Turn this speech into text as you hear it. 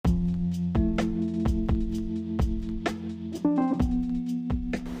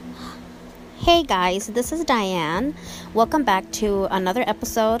Hey guys, this is Diane. Welcome back to another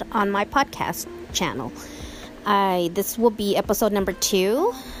episode on my podcast channel. This will be episode number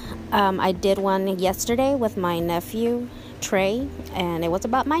 2. I did one yesterday with my nephew Trey, and it was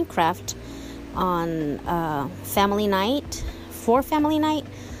about Minecraft on family night, for family night.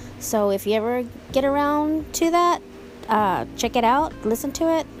 So if you ever get around to that, check it out, listen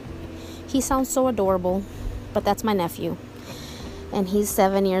to it. He sounds so adorable, but that's my nephew, and he's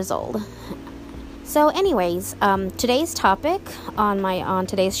 7 years old. So anyways, today's topic on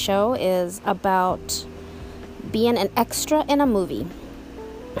today's show is about being an extra in a movie.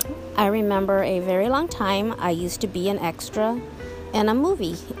 I remember a very long time I used to be an extra in a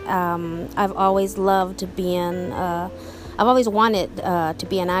movie. I've always loved being, I've always wanted to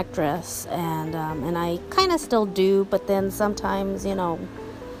be an actress, and I kind of still do, but then sometimes,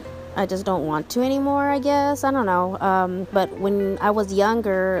 I just don't want to anymore, I guess. I don't know. But when I was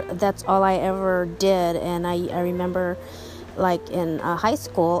younger, that's all I ever did. And I remember, like, in high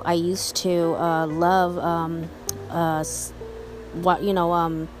school, I used to love, I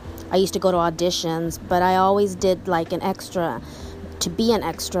used to go to auditions. But I always did, like, an extra, to be an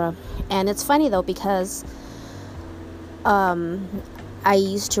extra. And it's funny, though, because I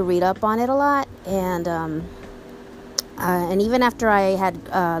used to read up on it a lot. And even after I had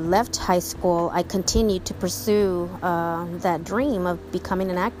left high school, I continued to pursue that dream of becoming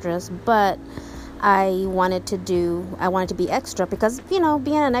an actress. But I wanted to be extra because, being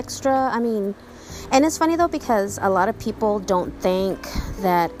an extra, and it's funny though, because a lot of people don't think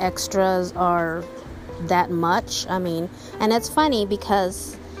that extras are that much. And it's funny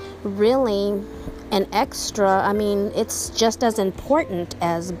because really an extra, it's just as important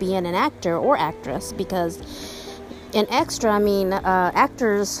as being an actor or actress, because an extra,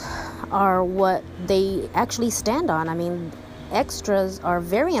 actors are what they actually stand on. Extras are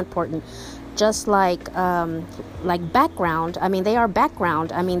very important, just like background. They are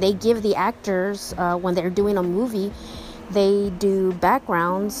background. They give the actors, when they're doing a movie, they do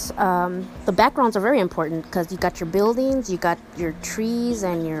backgrounds. The backgrounds are very important because you got your buildings, you got your trees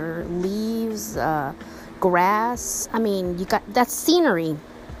and your leaves, grass. You got that's scenery.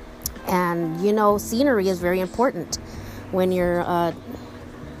 And, scenery is very important when you're,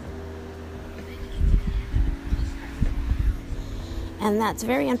 and that's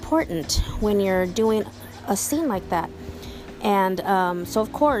very important when you're doing a scene like that. And so,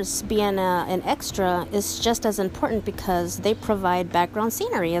 of course, being an extra is just as important because they provide background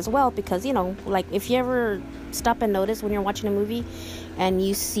scenery as well. Because, like if you ever stop and notice when you're watching a movie and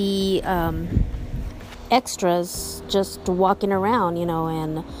you see extras just walking around,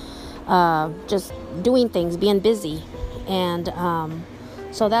 and just doing things, being busy. And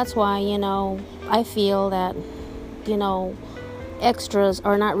so that's why, I feel that, extras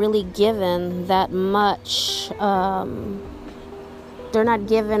are not really given that much, they're not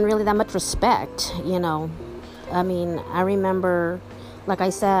given really that much respect, I remember, like I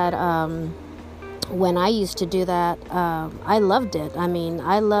said, when I used to do that, I loved it.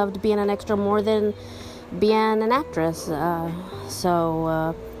 I loved being an extra more than being an actress.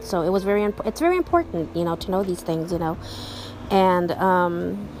 So it was it's very important, to know these things, And I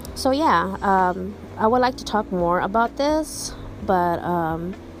would like to talk more about this, but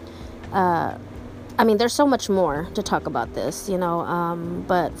there's so much more to talk about this,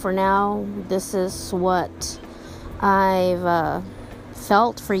 but for now, this is what I've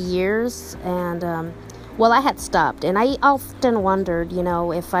felt for years. And I had stopped, and I often wondered,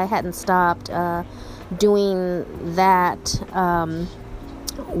 if I hadn't stopped doing that,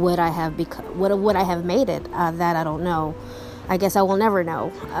 would I have made it? That I don't know. I guess I will never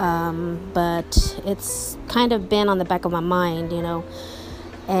know. But it's kind of been on the back of my mind,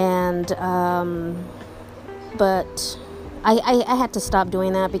 And but I had to stop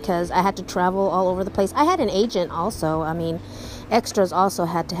doing that because I had to travel all over the place. I had an agent also. Extras also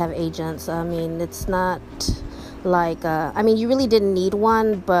had to have agents. It's not like you really didn't need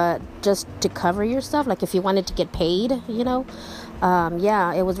one, but just to cover yourself, like if you wanted to get paid, it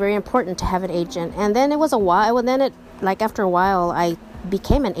was very important to have an agent. And then it was a while, and then after a while, I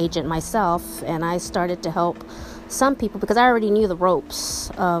became an agent myself, and I started to help some people because I already knew the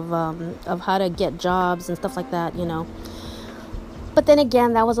ropes of how to get jobs and stuff like that, But then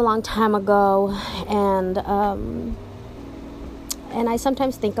again, that was a long time ago, and I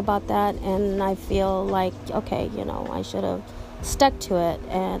sometimes think about that, and I feel like, okay, I should have stuck to it,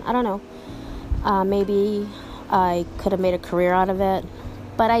 and I don't know, maybe I could have made a career out of it,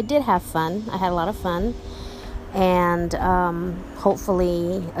 but I did have fun. I had a lot of fun, and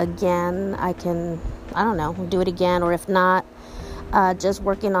hopefully, again, I can, do it again, or if not, just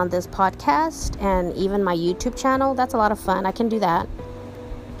working on this podcast and even my YouTube channel. That's a lot of fun. I can do that.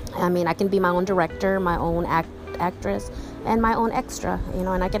 I mean, I can be my own director, my own actress, and my own extra,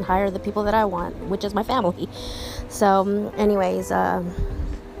 and I can hire the people that I want, which is my family. So anyways, and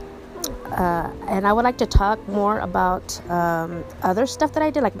I would like to talk more about other stuff that I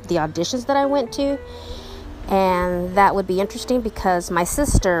did, like the auditions that I went to. And that would be interesting because my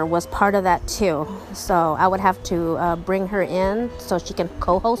sister was part of that too. So I would have to bring her in so she can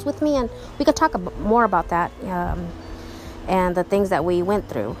co-host with me, and we could talk more about that and the things that we went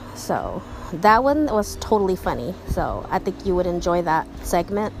through. So that one was totally funny. So I think you would enjoy that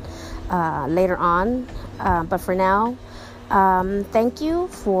segment later on. But for now, thank you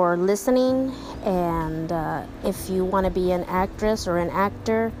for listening. And if you want to be an actress or an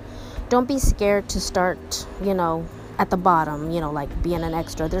actor, don't be scared to start, at the bottom, like being an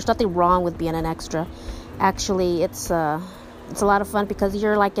extra. There's nothing wrong with being an extra. Actually, it's a lot of fun because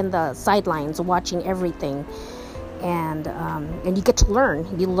you're like in the sidelines watching everything. And you get to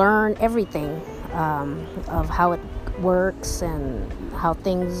learn. You learn everything of how it works and how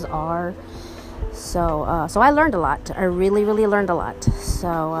things are. So I learned a lot. I really, really learned a lot.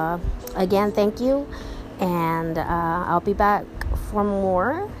 So again, thank you. And I'll be back for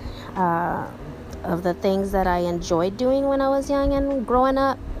more of the things that I enjoyed doing when I was young and growing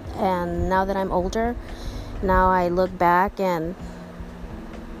up. And now that I'm older, now I look back and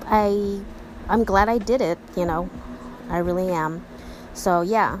I'm glad I did it, I really am. So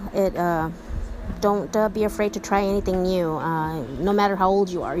yeah, don't be afraid to try anything new. No matter how old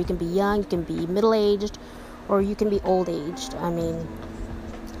you are, you can be young, you can be middle-aged, or you can be old-aged. I mean,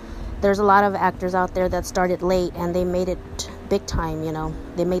 there's a lot of actors out there that started late and they made it big time,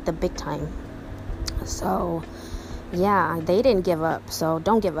 they made the big time. So yeah, they didn't give up, so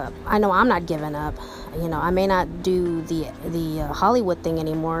don't give up. I know I'm not giving up. I may not do the Hollywood thing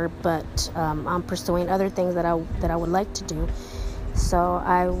anymore, but I'm pursuing other things that I would like to do. So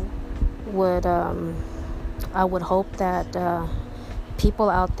I would hope that people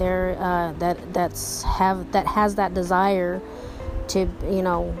out there that has that desire to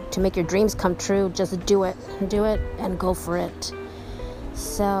to make your dreams come true, just do it and go for it.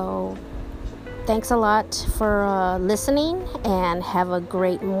 So thanks a lot for listening, and have a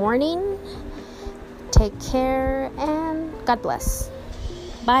great morning. Take care and God bless.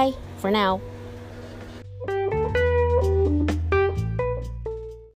 Bye for now.